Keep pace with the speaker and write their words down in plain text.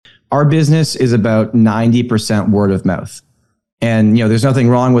our business is about 90% word of mouth. And, there's nothing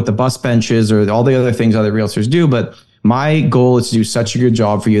wrong with the bus benches or all the other things other realtors do, but my goal is to do such a good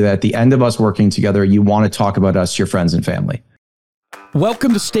job for you that at the end of us working together, you want to talk about us to your friends and family.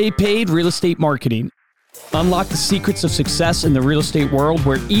 Welcome to Stay Paid Real Estate Marketing. Unlock the secrets of success in the real estate world,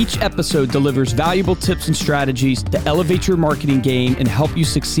 where each episode delivers valuable tips and strategies to elevate your marketing game and help you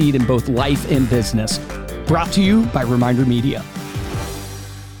succeed in both life and business. Brought to you by Reminder Media.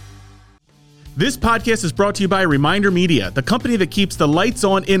 This podcast is brought to you by Reminder Media, the company that keeps the lights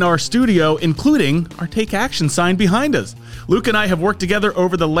on in our studio, including our Take Action sign behind us. Luke and I have worked together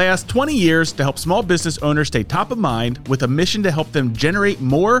over the last 20 years to help small business owners stay top of mind with a mission to help them generate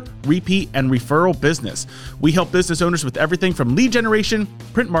more repeat and referral business. We help business owners with everything from lead generation,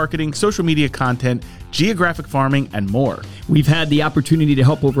 print marketing, social media content, geographic farming, and more. We've had the opportunity to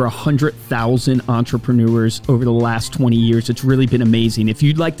help over 100,000 entrepreneurs over the last 20 years. It's really been amazing. If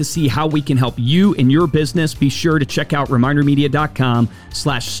you'd like to see how we can help you and your business, be sure to check out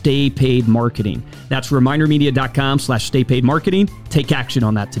remindermedia.com/staypaidmarketing. That's remindermedia.com/staypaidmarketing. Take action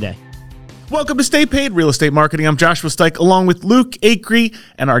on that today. Welcome to Stay Paid Real Estate Marketing. I'm Joshua Stike along with Luke Acree,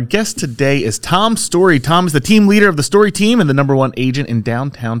 and our guest today is Tom Story. Tom is the team leader of the Story team and the #1 agent in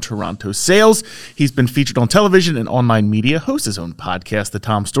downtown Toronto sales. He's been featured on television and online media, hosts his own podcast, The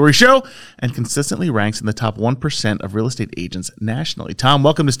Tom Story Show, and consistently ranks in the top 1% of real estate agents nationally. Tom,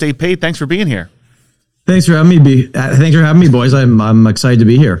 welcome to Stay Paid. Thanks for being here. Thanks for having me. Thanks for having me, boys. I'm excited to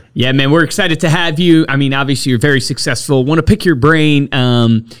be here. Yeah, man, we're excited to have you. I mean, obviously, you're very successful. Want to pick your brain.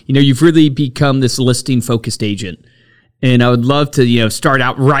 You've really become this listing-focused agent, and I would love to, start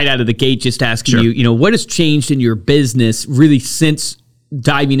out right out of the gate, just asking you, what has changed in your business really since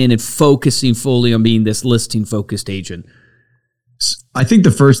diving in and focusing fully on being this listing-focused agent? I think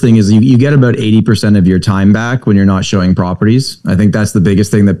the first thing is you get about 80% of your time back when you're not showing properties. I think that's the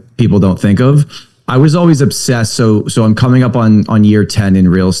biggest thing that people don't think of. I was always obsessed. So I'm coming up on year 10 in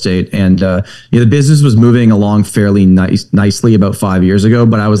real estate, and the business was moving along fairly nicely about 5 years ago,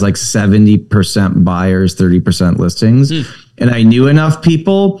 but I was like 70% buyers, 30% listings. And I knew enough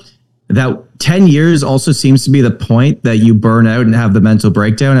people that 10 years also seems to be the point that you burn out and have the mental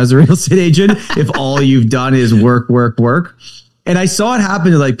breakdown as a real estate agent if all you've done is work. And I saw it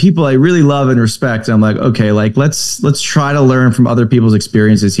happen to like people I really love and respect. And I'm like, okay, like let's try to learn from other people's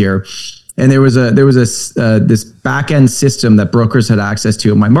experiences here. And there was this back end system that brokers had access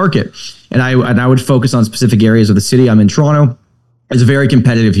to in my market, and I would focus on specific areas of the city. I'm in Toronto. It's very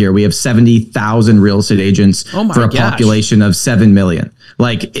competitive here. We have 70,000 real estate agents for a population of 7 million.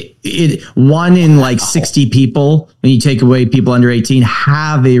 Like it one in like 60 people, when you take away people under 18,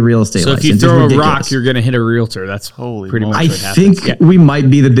 have a real estate license. So if you throw a rock, you're going to hit a realtor. That's pretty much what happens. I think we might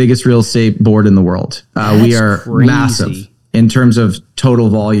be the biggest real estate board in the world. We are crazy. Massive in terms of total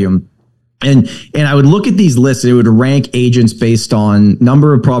volume. And I would look at these lists, and it would rank agents based on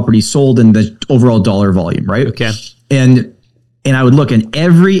number of properties sold and the overall dollar volume, right? Okay. And I would look in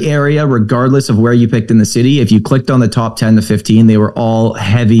every area, regardless of where you picked in the city. If you clicked on the top 10 to 15, they were all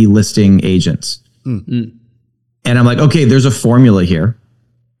heavy listing agents. Mm-hmm. And I'm like, okay, there's a formula here.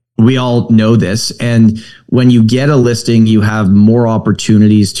 We all know this. And when you get a listing, you have more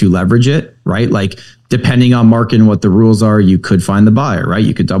opportunities to leverage it, right? Like depending on market and what the rules are, you could find the buyer, right?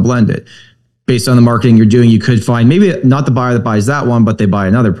 You could double end it. Based on the marketing you're doing, you could find maybe not the buyer that buys that one, but they buy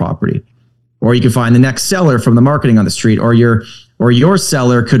another property. Or you could find the next seller from the marketing on the street, or your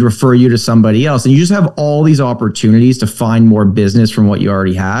seller could refer you to somebody else. And you just have all these opportunities to find more business from what you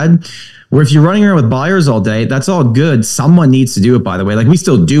already had. Where if you're running around with buyers all day, that's all good. Someone needs to do it, by the way. Like we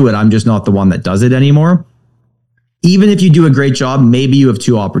still do it. I'm just not the one that does it anymore. Even if you do a great job, maybe you have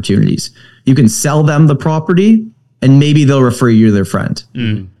two opportunities. You can sell them the property, and maybe they'll refer you to their friend.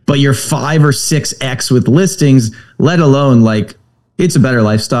 But you're 5 or 6x with listings, let alone like it's a better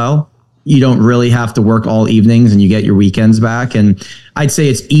lifestyle. You don't really have to work all evenings and you get your weekends back. And I'd say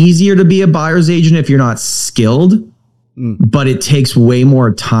it's easier to be a buyer's agent if you're not skilled, but it takes way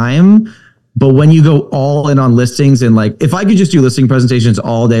more time. But when you go all in on listings, and like, if I could just do listing presentations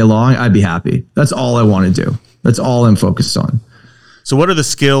all day long, I'd be happy. That's all I want to do. That's all I'm focused on. So what are the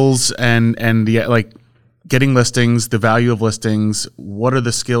skills and the like getting listings, the value of listings? What are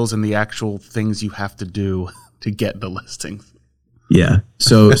the skills and the actual things you have to do to get the listings? Yeah.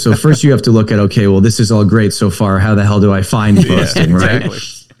 So first you have to look at, okay, well, this is all great so far. How the hell do I find the listing, right?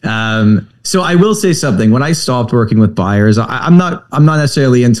 Exactly. So I will say something. When I stopped working with buyers, I'm not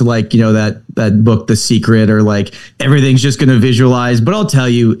necessarily into like, that book The Secret, or like everything's just going to visualize. But I'll tell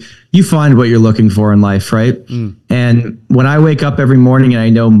you, you find what you're looking for in life, right? And when I wake up every morning and I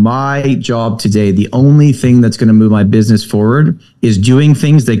know my job today, the only thing that's going to move my business forward is doing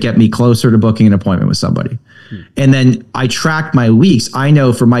things that get me closer to booking an appointment with somebody. And then I track my weeks. I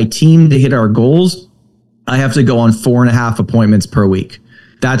know for my team to hit our goals, I have to go on 4.5 appointments per week.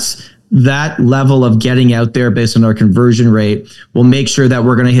 That level of getting out there based on our conversion rate will make sure that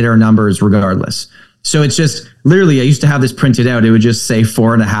we're going to hit our numbers regardless. So it's just literally, I used to have this printed out. It would just say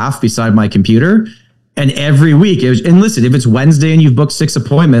 4.5 beside my computer. And every week, and listen, if it's Wednesday and you've booked 6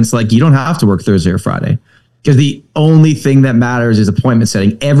 appointments, like you don't have to work Thursday or Friday, because the only thing that matters is appointment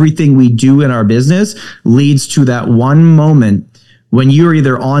setting. Everything we do in our business leads to that one moment when you're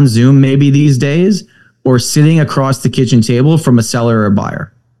either on Zoom maybe these days or sitting across the kitchen table from a seller or a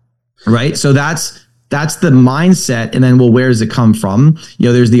buyer. Right. So that's the mindset. And then, well, where does it come from?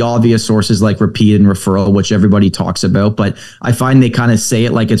 There's the obvious sources like repeat and referral, which everybody talks about, but I find they kind of say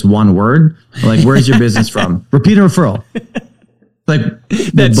it like it's one word. Like, where's your business from? Repeat and referral. Like,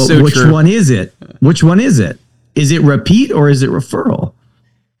 that's but so which true. one is it? Which one is it? Is it repeat or is it referral?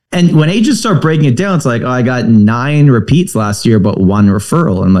 And when agents start breaking it down, it's like, oh, I got 9 repeats last year, but 1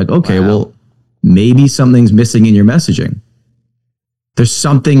 referral. And I'm like, okay, well, maybe something's missing in your messaging. There's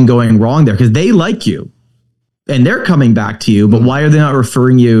something going wrong there because they like you and they're coming back to you, but why are they not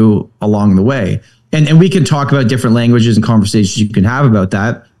referring you along the way? And we can talk about different languages and conversations you can have about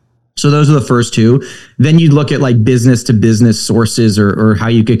that. So those are the first 2. Then you look at like business to business sources or how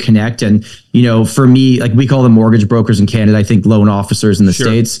you could connect. And, for me, like we call them mortgage brokers in Canada, I think loan officers in the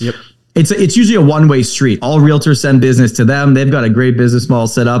States. Yep. It's usually a one-way street. All realtors send business to them. They've got a great business model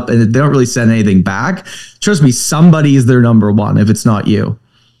set up and they don't really send anything back. Trust me, somebody is their number one if it's not you.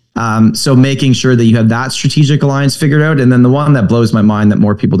 So making sure that you have that strategic alliance figured out. And then the one that blows my mind that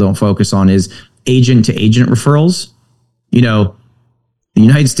more people don't focus on is agent to agent referrals. The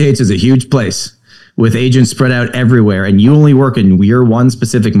United States is a huge place with agents spread out everywhere and you only work in your one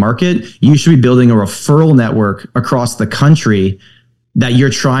specific market. You should be building a referral network across the country that you're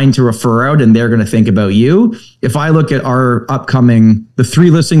trying to refer out and they're going to think about you. If I look at our the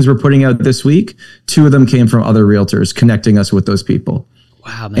 3 listings we're putting out this week, 2 of them came from other realtors connecting us with those people.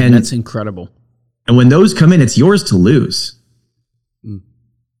 Wow, man, that's incredible. And when those come in, it's yours to lose.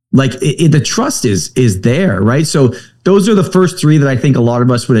 Like the trust is there, right? So those are the first 3 that I think a lot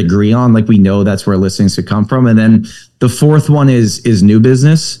of us would agree on. Like we know that's where listings could come from. And then the 4th one is new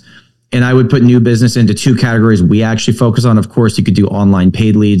business. And I would put new business into 2 categories we actually focus on. Of course, you could do online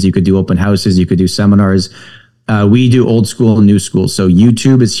paid leads. You could do open houses. You could do seminars. We do old school and new school. So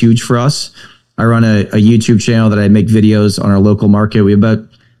YouTube is huge for us. I run a YouTube channel that I make videos on our local market. We have about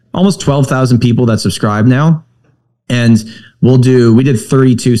almost 12,000 people that subscribe now. And we did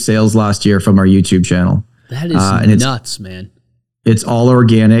 32 sales last year from our YouTube channel. That is nuts, man. It's all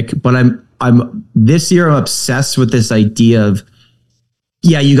organic. But this year I'm obsessed with this idea of,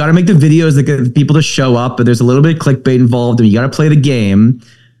 yeah, you got to make the videos that get people to show up, but there's a little bit of clickbait involved and you got to play the game.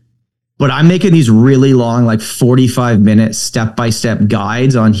 But I'm making these really long, like 45-minute step-by-step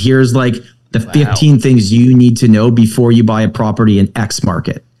guides on here's like the 15 things you need to know before you buy a property in X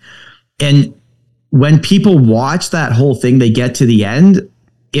market. And when people watch that whole thing, they get to the end.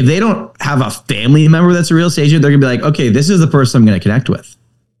 If they don't have a family member that's a real estate agent, they're gonna be like, okay, this is the person I'm going to connect with.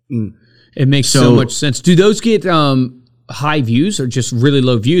 It makes so much sense. Do those get high views or just really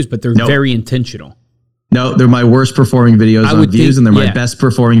low views, but they're very intentional? No, they're my worst performing videos on views, and they're my best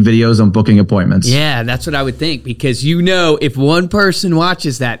performing videos on booking appointments. Yeah, that's what I would think, because if one person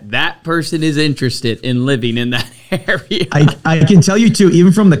watches that person is interested in living in that area. I can tell you too,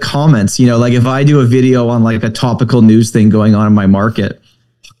 even from the comments, like if I do a video on like a topical news thing going on in my market,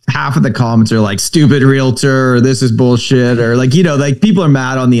 half of the comments are like stupid realtor, or this is bullshit, or like, like people are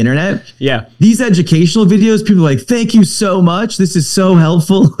mad on the internet. Yeah. These educational videos, people are like, thank you so much. This is so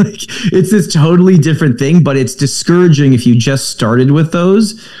helpful. Like it's this totally different thing, but it's discouraging if you just started with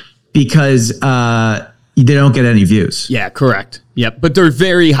those because they don't get any views. Yeah, correct. Yep. But they're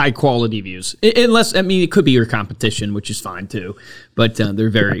very high quality views. Unless, it could be your competition, which is fine too, but they're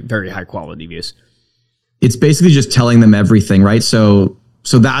very, very high quality views. It's basically just telling them everything, right? So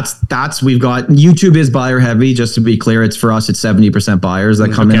that's we've got YouTube is buyer heavy. Just to be clear, it's for us, it's 70% buyers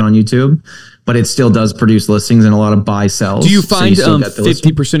that come in on YouTube, but it still does produce listings and a lot of buy sells. Do you find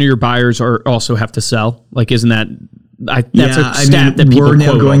 50% of your buyers also have to sell? Like, isn't that that's a stat that people we're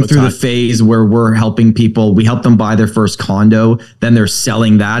now going through the phase where we're helping people. We help them buy their first condo, then they're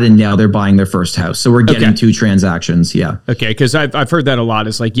selling that, and now they're buying their first house. So we're getting 2 transactions. Yeah. Okay, because I've heard that a lot.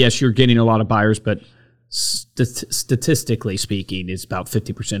 It's like, yes, you're getting a lot of buyers, but statistically speaking, is about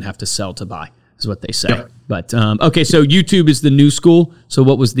 50% have to sell to buy, is what they say. Yep. But, okay, so YouTube is the new school. So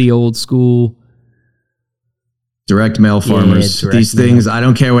what was the old school? Direct mail farmers. These things, I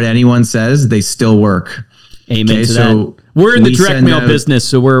don't care what anyone says, they still work. Amen to that. We're in the direct mail business,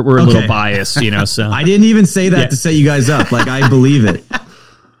 so we're a little biased, So I didn't even say that to set you guys up. Like, I believe it.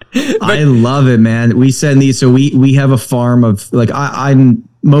 I love it, man. We send these. So we have a farm of, like, I'm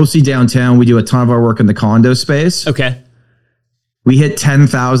mostly downtown. We do a ton of our work in the condo space. Okay. We hit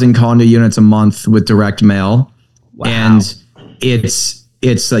 10,000 condo units a month with direct mail. Wow. And it's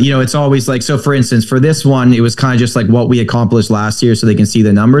it's always like, so for instance, for this one, it was kind of just like what we accomplished last year so they can see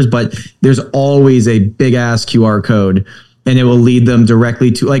the numbers, but there's always a big ass QR code and it will lead them directly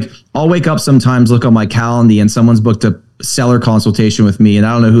to, like, I'll wake up sometimes, look on my calendar and someone's booked a seller consultation with me and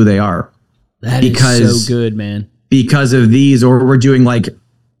I don't know who they are. That is so good, man. Because of these, or we're doing like,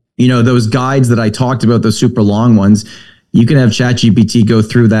 those guides that I talked about, those super long ones. You can have ChatGPT go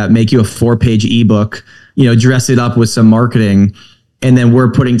through that, make you a 4-page ebook, dress it up with some marketing. And then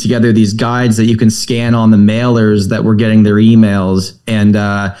we're putting together these guides that you can scan on the mailers that we're getting their emails. And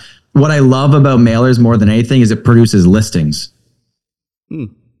what I love about mailers more than anything is it produces listings.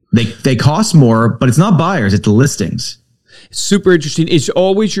 They cost more, but it's not buyers, it's listings. Super interesting. Is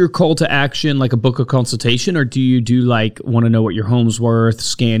always your call to action like a book a consultation, or do you do like want to know what your home's worth,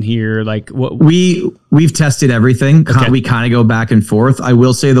 scan here, like what? We've tested everything. Okay. We kind of go back and forth. I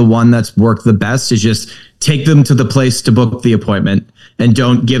will say the one that's worked the best is just take them to the place to book the appointment and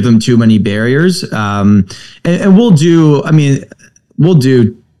don't give them too many barriers. And we'll do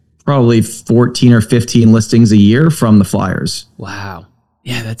probably 14 or 15 listings a year from the flyers. Wow.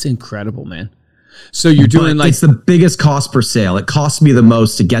 Yeah, that's incredible, man. So you're doing it's the biggest cost per sale. It costs me the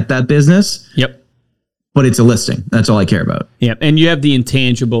most to get that business. Yep. But it's a listing. That's all I care about. Yep. And you have the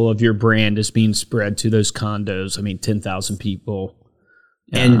intangible of your brand is being spread to those condos. I mean, 10,000 people.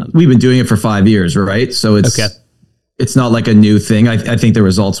 And we've been doing it for 5 years, right? So it's not like a new thing. I think the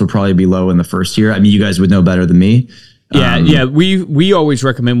results would probably be low in the first year. I mean, you guys would know better than me. Yeah. We always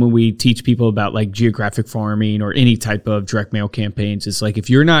recommend when we teach people about like geographic farming or any type of direct mail campaigns, it's like if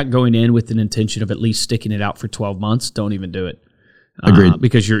you're not going in with an intention of at least sticking it out for 12 months, don't even do it. Agreed.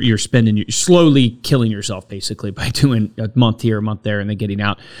 Because you're slowly killing yourself basically by doing a month here, a month there, and then getting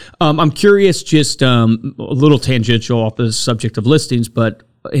out. I'm curious, just a little tangential off the subject of listings, but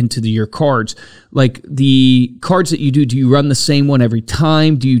into your cards, like the cards that you do you run the same one every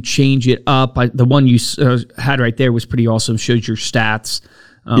time? Do you change it up? The one you had right there was pretty awesome. Showed your stats.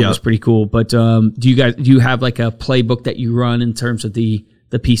 It was pretty cool. But do you have like a playbook that you run in terms of the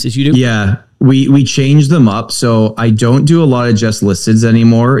pieces you do? Yeah, we change them up. So I don't do a lot of just listeds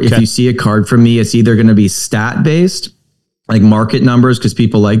anymore. Okay. If you see a card from me, it's either going to be stat based, like market numbers, because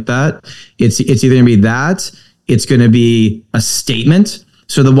people like that. It's either going to be that. It's going to be a statement.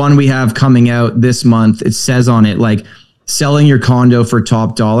 So the one we have coming out this month, it says on it, like, selling your condo for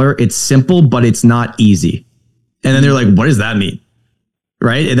top dollar. It's simple, but it's not easy. And then they're like, what does that mean?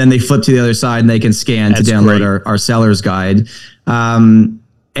 Right. And then they flip to the other side and they can scan to download our seller's guide. My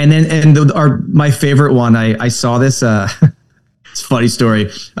favorite one, I saw this, it's a funny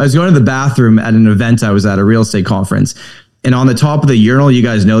story. I was going to the bathroom at an event. I was at a real estate conference. And on the top of the urinal, you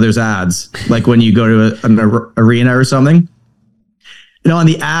guys know there's ads, like when you go to an arena or something. On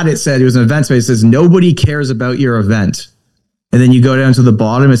the ad, it said, it was an event space. It says, nobody cares about your event. And then you go down to the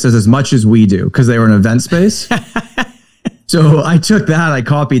bottom, it says, as much as we do, because they were an event space. So I took that, I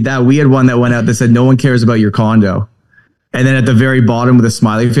copied that. We had one that went out that said, no one cares about your condo. And then at the very bottom with a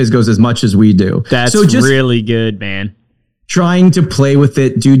smiley face goes, as much as we do. That's so just really good, man. Trying to play with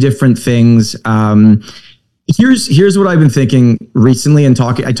it, do different things. Here's what I've been thinking recently and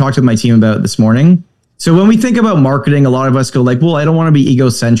I talked with my team about it this morning. So when we think about marketing, a lot of us go like, well, I don't want to be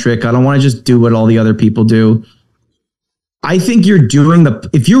egocentric. I don't want to just do what all the other people do. I think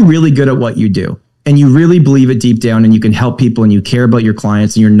if you're really good at what you do and you really believe it deep down and you can help people and you care about your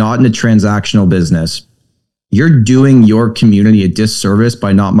clients and you're not in a transactional business, you're doing your community a disservice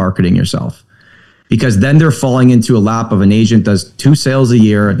by not marketing yourself. Because then they're falling into a lap of an agent does 2 sales a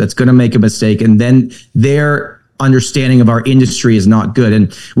year that's going to make a mistake. And then their understanding of our industry is not good.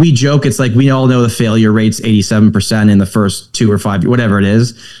 And we joke, it's like, we all know the failure rate's 87% in the first 2 or 5, whatever it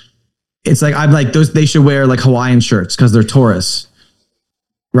is. It's like, I'm like, they should wear like Hawaiian shirts because they're tourists,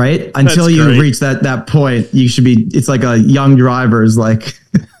 right? Until you reach that point, you should be, it's like a young driver's like,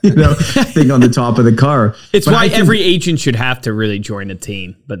 thing on the top of the car. It's why every agent should have to really join a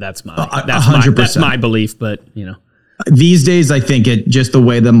team, but that's my 100%. That's my belief, but These days, I think it just the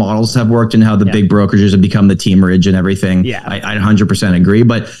way the models have worked and how the big brokerages have become the teamerage and everything. Yeah. I 100% agree.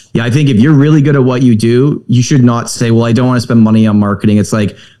 But yeah, I think if you're really good at what you do, you should not say, well, I don't want to spend money on marketing. It's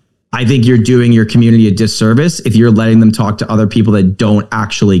like, I think you're doing your community a disservice if you're letting them talk to other people that don't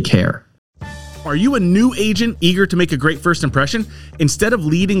actually care. Are you a new agent eager to make a great first impression? Instead of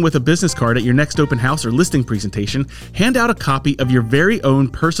leading with a business card at your next open house or listing presentation, hand out a copy of your very own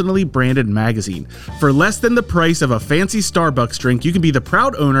personally branded magazine. For less than the price of a fancy Starbucks drink, you can be the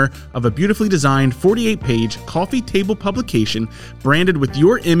proud owner of a beautifully designed 48-page coffee table publication branded with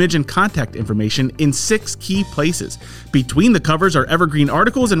your image and contact information in 6 key places. Between the covers are evergreen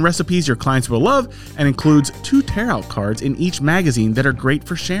articles and recipes your clients will love, and includes 2 tear-out cards in each magazine that are great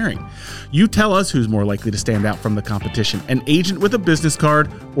for sharing. You tell us who's more likely to stand out from the competition, an agent with a business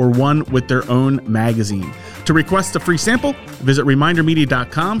card or one with their own magazine. To request a free sample, visit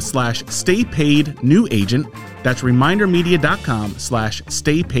remindermedia.com/staypaidnewagent. That's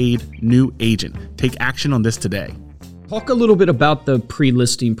remindermedia.com/staypaidnewagent. Take action on this today. Talk a little bit about the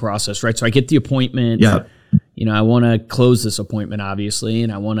pre-listing process, right? So I get the appointment. Yeah. You know, I want to close this appointment, obviously,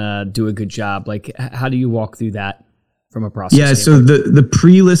 and I want to do a good job. Like, how do you walk through that from a process? Yeah, so the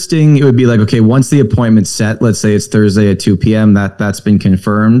pre-listing, it would be like, okay, once the appointment's set, let's say it's Thursday at 2 p.m., that's been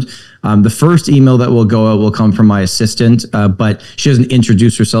confirmed. The first email that will go out will come from my assistant, but she doesn't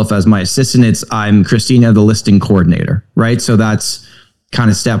introduce herself as my assistant. I'm Christina, the listing coordinator, right? So that's kind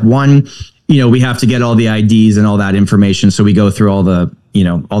of step one. You know, we have to get all the IDs and all that information. So we go through all the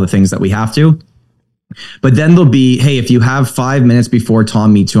things that we have to. But then there'll be, hey, if you have 5 minutes before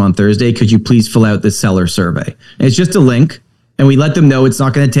Tom meets you on Thursday, could you please fill out the seller survey? And it's just a link, and we let them know it's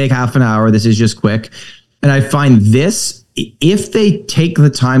not going to take half an hour. This is just quick. And I find this, if they take the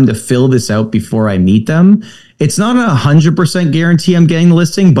time to fill this out before I meet them, it's not a 100% guarantee I'm getting the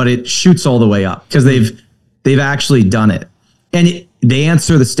listing, but it shoots all the way up because they've actually done it. And they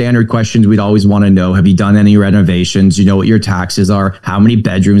answer the standard questions we'd always want to know. Have you done any renovations? You know what your taxes are? How many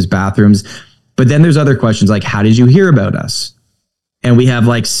bedrooms, bathrooms? But then there's other questions like, how did you hear about us? And we have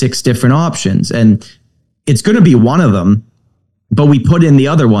like 6 different options. And it's going to be one of them, but we put in the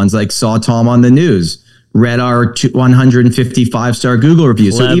other ones like saw Tom on the news, read our 155-star Google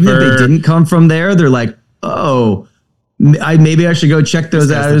review. Clever. So even if they didn't come from there, they're like, oh, maybe I should go check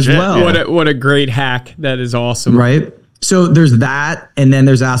those out as well. What a great hack. That is awesome. Right? So there's that. And then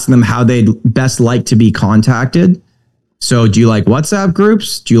there's asking them how they'd best like to be contacted. So do you like WhatsApp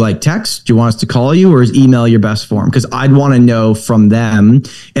groups? Do you like text? Do you want us to call you, or is email your best form? Because I'd want to know from them.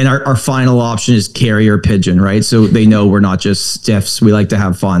 And our final option is carrier pigeon, right? So they know we're not just stiffs. We like to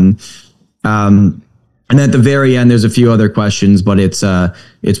have fun. And then at the very end, there's a few other questions, but it's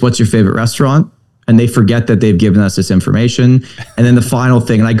what's your favorite restaurant? And they forget that they've given us this information. And then the final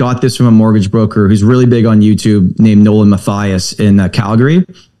thing, and I got this from a mortgage broker who's really big on YouTube named Nolan Matthias in Calgary.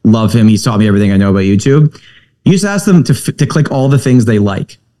 Love him. He's taught me everything I know about YouTube. You just ask them to click all the things they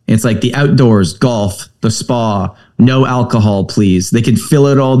like. It's like the outdoors, golf, the spa, no alcohol, please. They can fill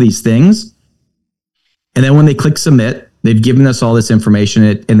out all these things. And then when they click submit, they've given us all this information,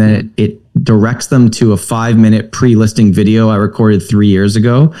 and then it directs them to a 5-minute pre-listing video I recorded 3 years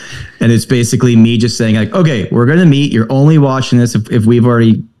ago. And it's basically me just saying like, okay, we're going to meet. You're only watching this if we've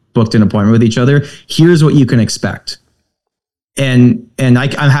already booked an appointment with each other. Here's what you can expect. And I'm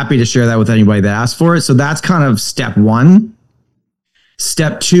happy to share that with anybody that asks for it. So that's kind of step one.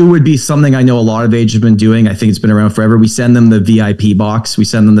 Step 2 would be something I know a lot of agents have been doing. I think it's been around forever. We send them the VIP box. We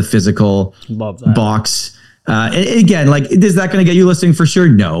send them the physical box. And again, like, is that going to get you listing for sure?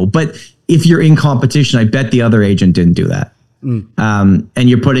 No. But if you're in competition, I bet the other agent didn't do that. And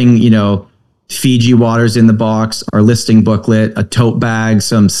you're putting, Fiji waters in the box, our listing booklet, a tote bag,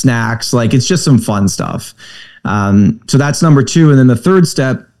 some snacks. Like, it's just some fun stuff. So that's number 2. And then the third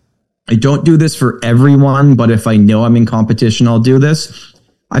step, I don't do this for everyone, but if I know I'm in competition, I'll do this.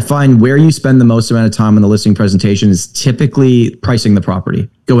 I find where you spend the most amount of time on the listing presentation is typically pricing the property,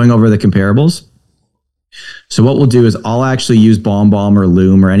 going over the comparables. So what we'll do is I'll actually use BombBomb or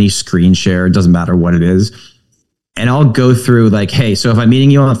Loom or any screen share. It doesn't matter what it is. And I'll go through like, hey, so if I'm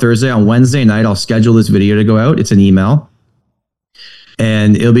meeting you on Thursday, on Wednesday night, I'll schedule this video to go out. It's an email.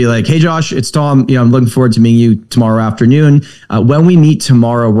 And it'll be like, hey, Josh, it's Tom. I'm looking forward to meeting you tomorrow afternoon. When we meet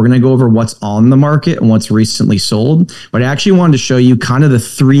tomorrow, we're going to go over what's on the market and what's recently sold. But I actually wanted to show you kind of the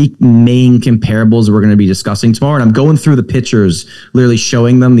 3 main comparables we're going to be discussing tomorrow. And I'm going through the pictures, literally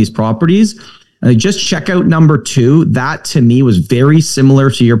showing them these properties. And just check out number 2. That to me was very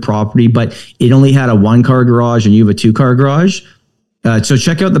similar to your property, but it only had a 1-car garage and you have a 2-car garage. So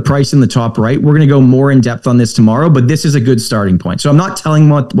check out the price in the top right. We're going to go more in depth on this tomorrow, but this is a good starting point. So I'm not telling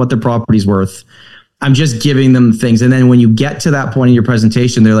what the property's worth. I'm just giving them things. And then when you get to that point in your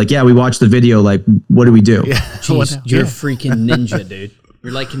presentation, they're like, yeah, we watched the video. Like, what do we do? Yeah. Jeez, you're a freaking ninja, dude.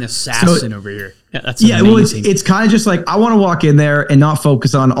 You're like an assassin over here. Yeah, that's amazing. Well, it's kind of just like, I want to walk in there and not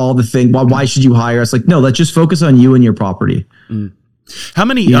focus on all the things. Why should you hire us? Like, no, let's just focus on you and your property. How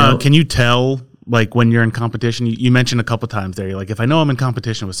many, can you tell, like when you're in competition, you mentioned a couple times there, you're like, if I know I'm in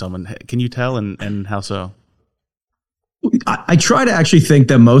competition with someone, can you tell and how so? I try to actually think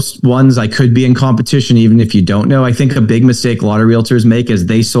that most ones I could be in competition, even if you don't know. I think a big mistake a lot of realtors make is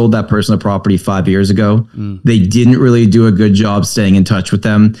they sold that person a property 5 years ago. They didn't really do a good job staying in touch with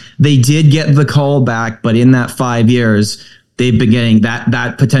them. They did get the call back, but in that 5 years, they've been getting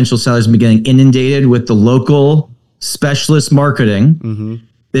that potential seller's been getting inundated with the local specialist marketing.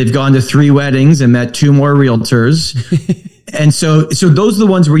 They've gone to 3 weddings and met 2 more realtors. And so those are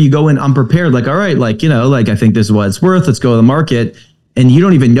the ones where you go in unprepared, like, all right, like, like, I think this is what it's worth. Let's go to the market. And you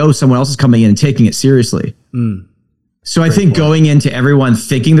don't even know someone else is coming in and taking it seriously. So I think going into everyone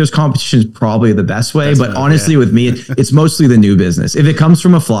thinking there's competition is probably the best way. But honestly, with me, it's mostly the new business. If it comes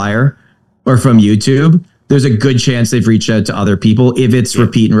from a flyer or from YouTube, there's a good chance they've reached out to other people. If it's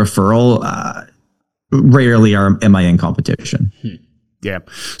repeat and referral, rarely am I in competition. Yeah.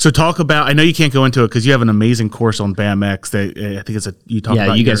 So talk about, I know you can't go into it because you have an amazing course on BAMX that I think you talk about.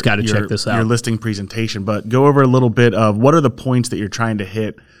 Yeah, you guys got to check this out. Your listing presentation, but go over a little bit of what are the points that you're trying to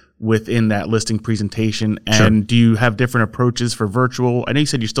hit within that listing presentation. And do you have different approaches for virtual? I know you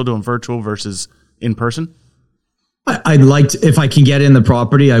said you're still doing virtual versus in person. I'd like to, if I can get in the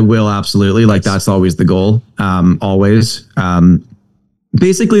property, I will absolutely. Like that's always the goal. Always.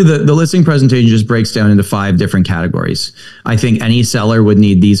 Basically, the listing presentation just breaks down into 5 different categories. I think any seller would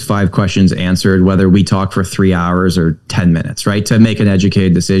need these 5 questions answered, whether we talk for 3 hours or 10 minutes, right? To make an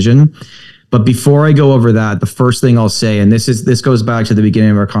educated decision. But before I go over that, the first thing I'll say, and this goes back to the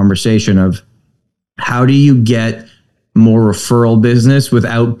beginning of our conversation of how do you get more referral business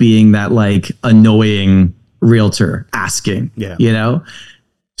without being that like annoying realtor asking,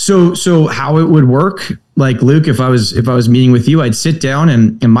 So how it would work, like Luke, if I was meeting with you, I'd sit down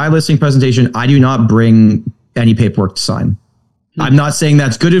and in my listing presentation, I do not bring any paperwork to sign. I'm not saying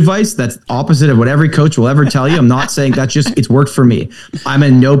that's good advice. That's opposite of what every coach will ever tell you. I'm not saying that's just, it's worked for me. I'm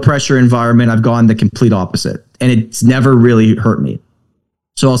in no pressure environment. I've gone the complete opposite and it's never really hurt me.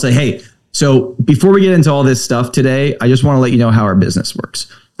 So I'll say, hey, so before we get into all this stuff today, I just want to let you know how our business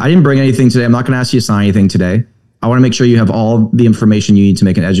works. I didn't bring anything today. I'm not going to ask you to sign anything today. I want to make sure you have all the information you need to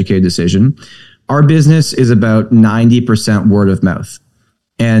make an educated decision. Our business is about 90% word of mouth.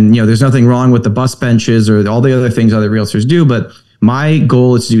 And, there's nothing wrong with the bus benches or all the other things other realtors do, but my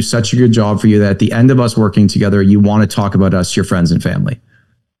goal is to do such a good job for you that at the end of us working together, you want to talk about us, your friends and family.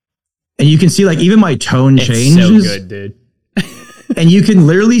 And you can see like even my tone changes. It's so good, dude. And you can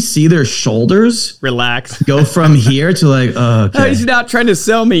literally see their shoulders relax, go from here to like, okay. Oh, he's not trying to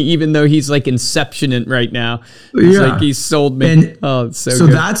sell me, even though he's like inceptioning right now. It's like he's sold me. And it's so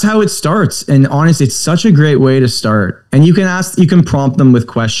good. That's how it starts. And honestly, it's such a great way to start. And you can prompt them with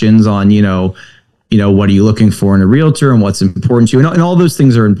questions on, what are you looking for in a realtor and what's important to you? And all those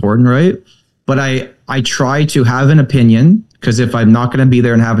things are important, right? But I try to have an opinion because if I'm not going to be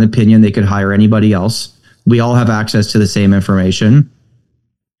there and have an opinion, they could hire anybody else. We all have access to the same information.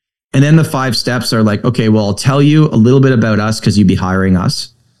 And then the 5 steps are like, okay, well, I'll tell you a little bit about us because you'd be hiring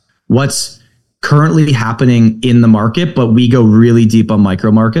us. What's currently happening in the market, but we go really deep on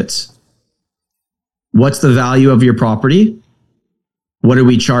micro markets. What's the value of your property? What do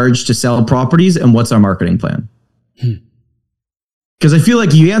we charge to sell properties? And what's our marketing plan? Because I feel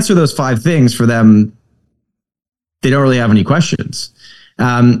like you answer those 5 things for them, they don't really have any questions.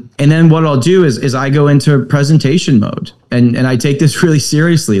 And then what I'll do is I go into presentation mode and I take this really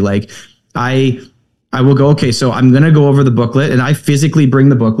seriously. Like I will go, okay, so I'm going to go over the booklet and I physically bring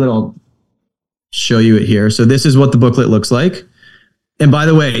the booklet. I'll show you it here. So this is what the booklet looks like. And by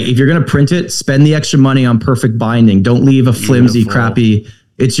the way, if you're going to print it, spend the extra money on perfect binding. Don't leave a flimsy, crappy,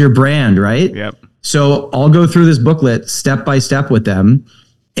 it's your brand, right? Yep. So I'll go through this booklet step by step with them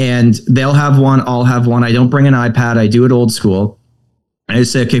and they'll have one, I'll have one. I don't bring an iPad. I do it old school. I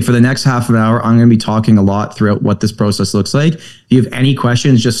just say, okay, for the next half an hour, I'm going to be talking a lot throughout what this process looks like. If you have any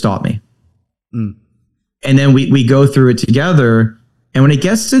questions, just stop me. And then we go through it together. And when it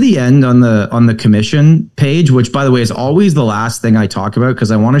gets to the end on the commission page, which by the way is always the last thing I talk about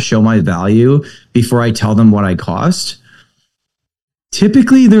because I want to show my value before I tell them what I cost.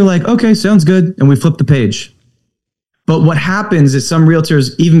 Typically they're like, okay, sounds good. And we flip the page. But what happens is some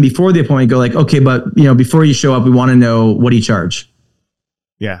realtors, even before the appointment, go like, okay, but before you show up, we want to know what do you charge?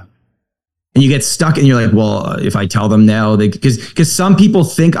 Yeah. And you get stuck and you're like, well, if I tell them now, because some people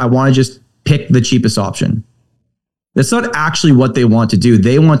think I want to just pick the cheapest option. That's not actually what they want to do.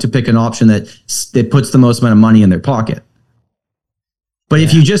 They want to pick an option that puts the most amount of money in their pocket. But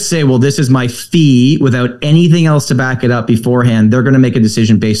if you just say, well, this is my fee without anything else to back it up beforehand, they're going to make a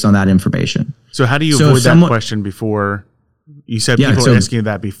decision based on that information. So how do you avoid that question before? You said people are asking you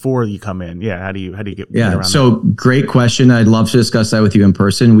that before you come in. Yeah. How do you get around that? Great question. I'd love to discuss that with you in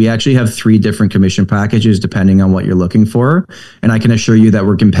person. We actually have 3 different commission packages depending on what you're looking for. And I can assure you that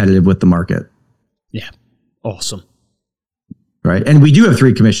we're competitive with the market. Yeah. Awesome. Right. And we do have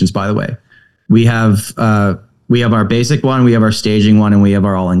 3 commissions, by the way. We have our basic one, we have our staging one, and we have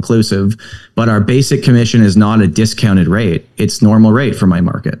our all-inclusive. But our basic commission is not a discounted rate. It's normal rate for my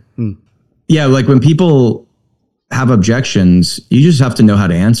market. Yeah, like when people have objections, you just have to know how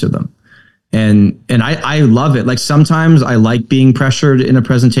to answer them. And I love it. Like sometimes I like being pressured in a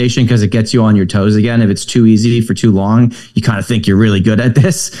presentation because it gets you on your toes again. If it's too easy for too long, you kind of think you're really good at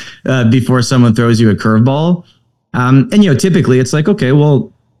this before someone throws you a curveball. And typically it's like, okay,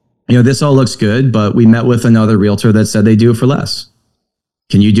 well, this all looks good, but we met with another realtor that said they do it for less.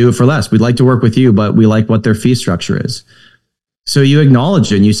 Can you do it for less? We'd like to work with you, but we like what their fee structure is. So you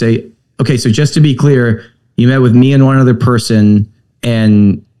acknowledge it and you say, okay, so just to be clear, you met with me and one other person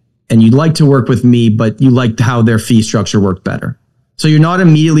and you'd like to work with me, but you liked how their fee structure worked better. So you're not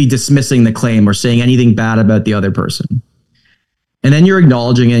immediately dismissing the claim or saying anything bad about the other person. And then you're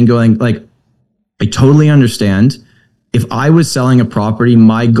acknowledging it and going like, I totally understand. If I was selling a property,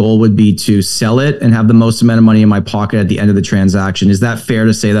 my goal would be to sell it and have the most amount of money in my pocket at the end of the transaction. Is that fair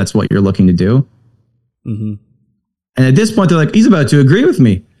to say that's what you're looking to do? Mm-hmm. And at this point, they're like, he's about to agree with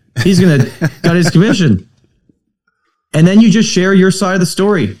me. He's going to cut his commission. And then you just share your side of the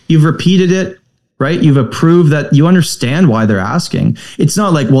story. You've repeated it, right? You've approved that you understand why they're asking. It's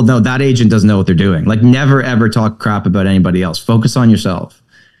not like, well, no, that agent doesn't know what they're doing. Like never, ever talk crap about anybody else. Focus on yourself.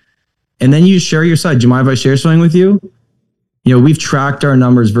 And then you share your side. Do you mind if I share something with you? We've tracked our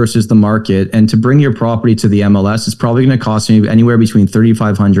numbers versus the market, and to bring your property to the MLS is probably going to cost me anywhere between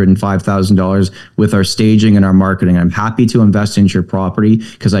 $3,500 and $5,000 with our staging and our marketing. I'm happy to invest into your property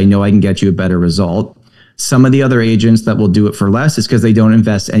because I know I can get you a better result. Some of the other agents that will do it for less is because they don't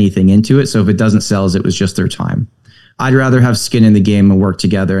invest anything into it. So if it doesn't sell, it was just their time. I'd rather have skin in the game and work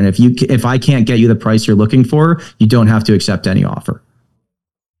together. And if I can't get you the price you're looking for, you don't have to accept any offer.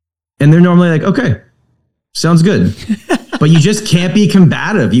 And they're normally like, okay, sounds good. But you just can't be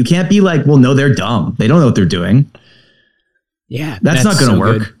combative. You can't be like, well, no, they're dumb. They don't know what they're doing. Yeah. That's not going to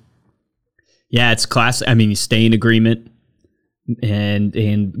work. Good. Yeah, it's classic. I mean, you stay in agreement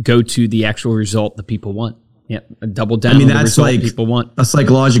and go to the actual result that people want. Yeah, double down on the result people want. A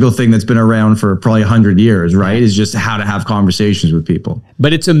psychological thing that's been around for probably 100 years, right? Is just how to have conversations with people.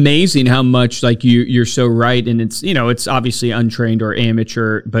 But it's amazing how much, like you're so right. And it's obviously untrained or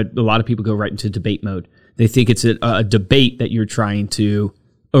amateur, but a lot of people go right into debate mode. They think it's a debate that you're trying to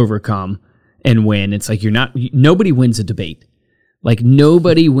overcome and win. It's like nobody wins a debate. Like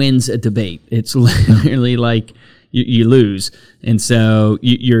nobody wins a debate. It's literally like you lose. And so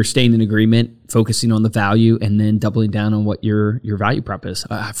you're staying in agreement, focusing on the value, and then doubling down on what your value prop is.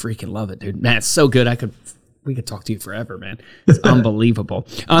 I freaking love it, dude. Man, it's so good. We could talk to you forever, man. It's unbelievable.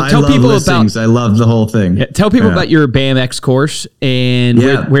 Tell people listings. I love the whole thing. Yeah, tell people about your BAMX course and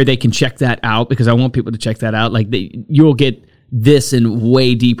where they can check that out, because I want people to check that out. Like you'll get this and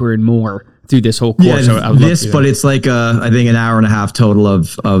way deeper and more through this whole course. Yeah, but it's like I think an hour and a half total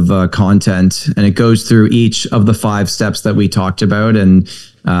of content, and it goes through each of the 5 steps that we talked about. And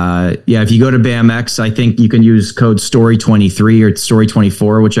if you go to BAMX, I think you can use code STORY23 or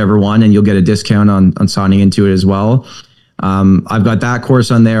STORY24, whichever one, and you'll get a discount on signing into it as well. I've got that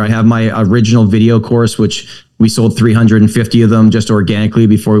course on there. I have my original video course, which we sold 350 of them just organically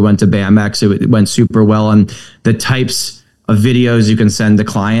before we went to BAMX. It went super well. And the types of videos you can send to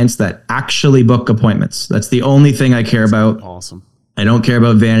clients that actually book appointments. That's the only thing I care about. Awesome. I don't care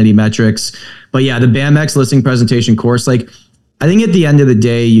about vanity metrics. But yeah, the BAMX listing presentation course, like I think at the end of the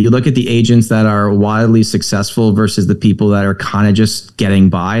day, you look at the agents that are wildly successful versus the people that are kind of just getting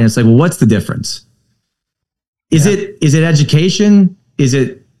by. And it's like, well, what's the difference? Is it education? Is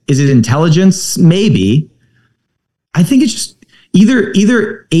it intelligence? Maybe. I think it's just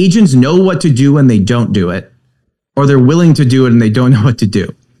either agents know what to do and they don't do it, or they're willing to do it and they don't know what to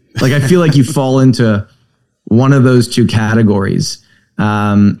do. Like, I feel like you fall into one of those 2 categories.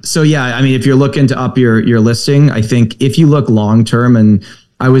 So yeah, I mean, if you're looking to up your listing, I think if you look long-term, and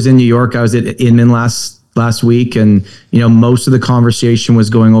I was in New York, I was at Inman last week, and, most of the conversation was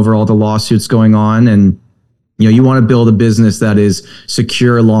going over all the lawsuits going on. And, you want to build a business that is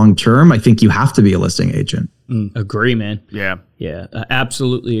secure long-term. I think you have to be a listing agent. Agree, man. Yeah. Yeah, I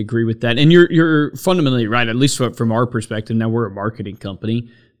absolutely agree with that. And you're fundamentally right, at least from our perspective. Now, we're a marketing company,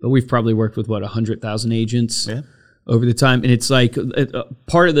 but we've probably worked with, 100,000 agents over the time. And it's like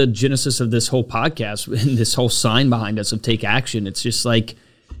part of the genesis of this whole podcast and this whole sign behind us of Take Action. It's just like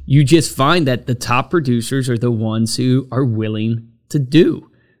you just find that the top producers are the ones who are willing to do.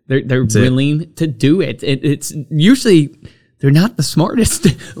 They're willing to do it. It's usually... they're not the smartest.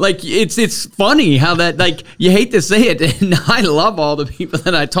 Like, it's funny how that, like, you hate to say it, and I love all the people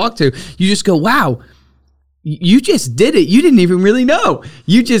that I talk to. You just go, wow, you just did it. You didn't even really know.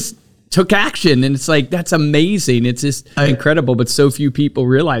 You just took action, and it's like, that's amazing. It's just incredible, but so few people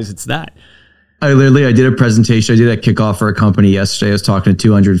realize it's that. I did a presentation. I did a kickoff for a company yesterday. I was talking to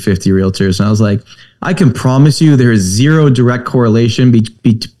 250 realtors, and I was like, I can promise you there is zero direct correlation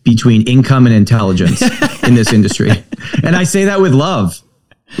between income and intelligence in this industry. And I say that with love.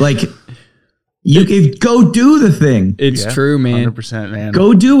 Like, you go do the thing. It's true, man. 100%, man.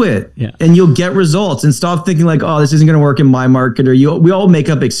 Go do it, and you'll get results. And stop thinking like, oh, this isn't going to work in my market. Or we all make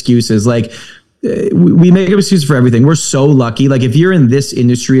up excuses. Like, we make up excuses for everything. We're so lucky. Like, if you're in this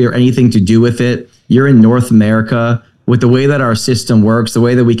industry or anything to do with it, you're in North America, with the way that our system works, the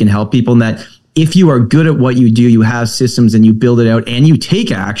way that we can help people, and that if you are good at what you do, you have systems and you build it out and you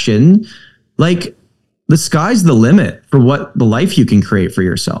take action, like, the sky's the limit for what the life you can create for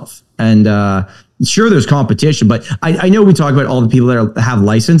yourself. And sure, there's competition, but I know we talk about all the people that have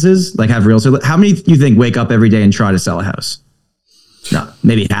licenses, like have realtor. How many do you think wake up every day and try to sell a house? No,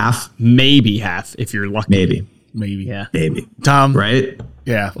 maybe half. Maybe half if you're lucky. Maybe. Yeah. Maybe. Tom. Right?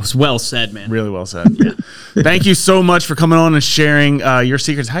 Yeah. It was well said, man. Really well said. Yeah. Thank you so much for coming on and sharing your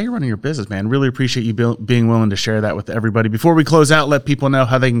secrets, how you're running your business, man. Really appreciate you being willing to share that with everybody. Before we close out, let people know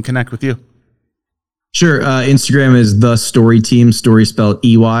how they can connect with you. Sure. Instagram is The Story Team, story spelled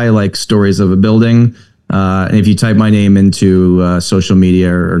EY, like stories of a building. And if you type my name into social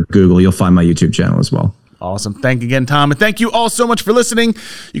media or Google, you'll find my YouTube channel as well. Awesome. Thank you again, Tom. And thank you all so much for listening.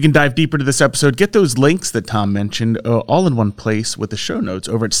 You can dive deeper into this episode. Get those links that Tom mentioned all in one place with the show notes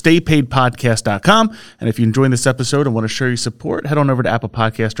over at staypaidpodcast.com. And if you enjoyed this episode and want to show your support, head on over to Apple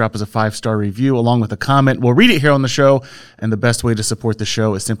Podcasts, drop us a 5-star review along with a comment. We'll read it here on the show. And the best way to support the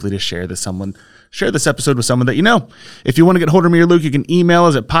show is simply to share this episode with someone that you know. If you want to get hold of me or Luke, you can email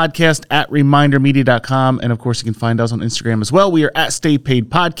us at podcast@remindermedia.com. And of course, you can find us on Instagram as well. We are at Stay Paid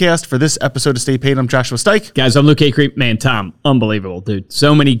Podcast. For this episode of Stay Paid, I'm Joshua Stike. Guys, I'm Luke Acree. Man, Tom, unbelievable, dude.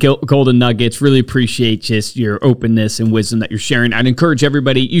 So many golden nuggets. Really appreciate just your openness and wisdom that you're sharing. I'd encourage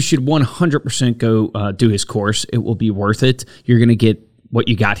everybody, you should 100% go do his course. It will be worth it. You're going to get what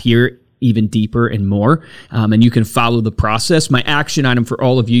you got here even deeper and more, and you can follow the process. My action item for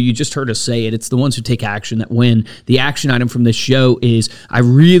all of you, you just heard us say it, it's the ones who take action that win. The action item from this show is, I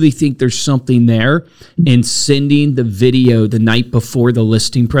really think there's something there in sending the video the night before the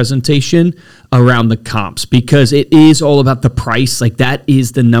listing presentation around the comps, because it is all about the price. Like, that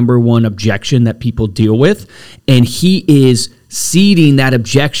is the number one objection that people deal with, and he is seeding that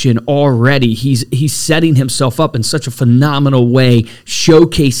objection already. He's setting himself up in such a phenomenal way,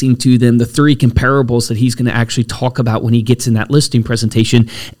 showcasing to them the 3 comparables that he's going to actually talk about when he gets in that listing presentation,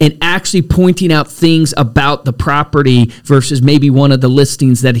 and actually pointing out things about the property versus maybe one of the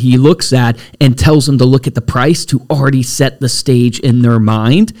listings that he looks at, and tells them to look at the price to already set the stage in their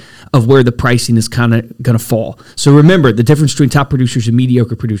mind of where the pricing is kind of going to fall. So remember, the difference between top producers and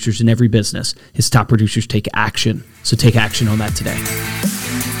mediocre producers in every business is top producers take action. So take action on that today.